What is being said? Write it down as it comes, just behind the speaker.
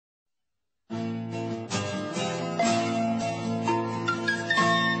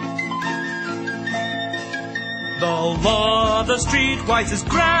law of the streetwise is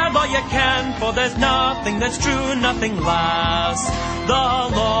grab all you can, for there's nothing that's true, nothing lasts. The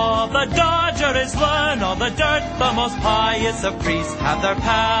law of the dodger is learn all the dirt, the most pious of priests have their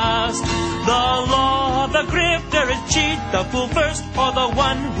past. The law of the grifter is cheat the fool first, or the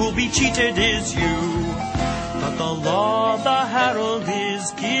one who'll be cheated is you. But the law of the herald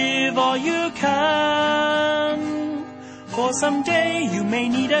is give all you can, for someday you may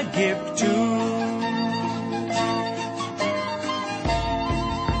need a gift too.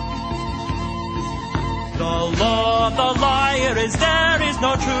 The law of the liar is there is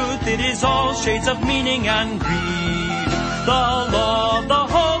no truth, it is all shades of meaning and greed. The law of the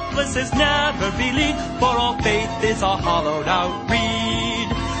hopeless is never believed, for all faith is a hollowed out reed.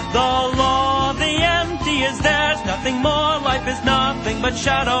 The law of the empty is there's nothing more, life is nothing but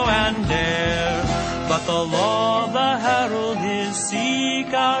shadow and air. But the law of the herald is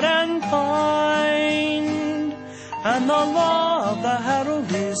seek out and find, and the law of the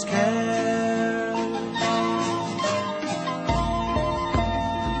herald is care.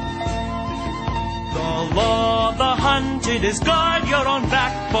 The law of the hunted is guard your own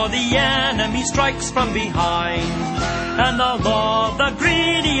back, for the enemy strikes from behind. And the law of the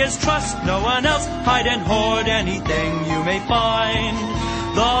greedy is trust no one else, hide and hoard anything you may find.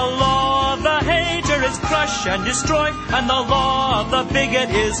 The law of the hater is crush and destroy, and the law of the bigot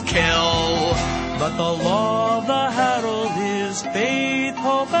is kill. But the law of the herald is faith,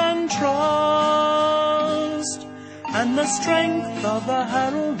 hope, and trust, and the strength of the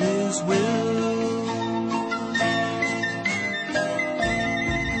herald is will.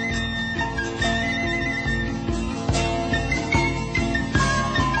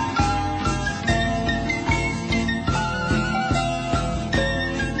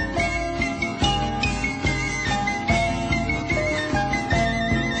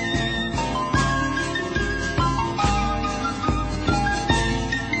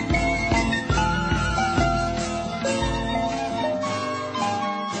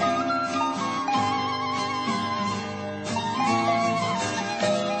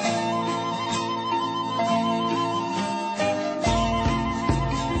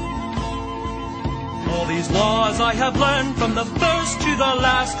 Laws I have learned from the first to the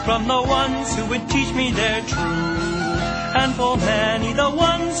last, from the ones who would teach me their true. And for many the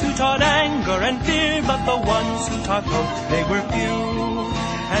ones who taught anger and fear, but the ones who taught hope, they were few.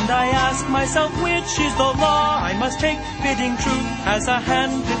 And I ask myself, which is the law I must take, fitting truth as a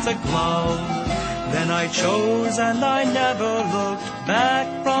hand fits a glove? Then I chose and I never looked back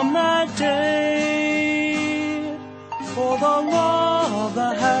from that day, for the law of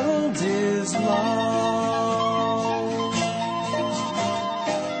the herald is love.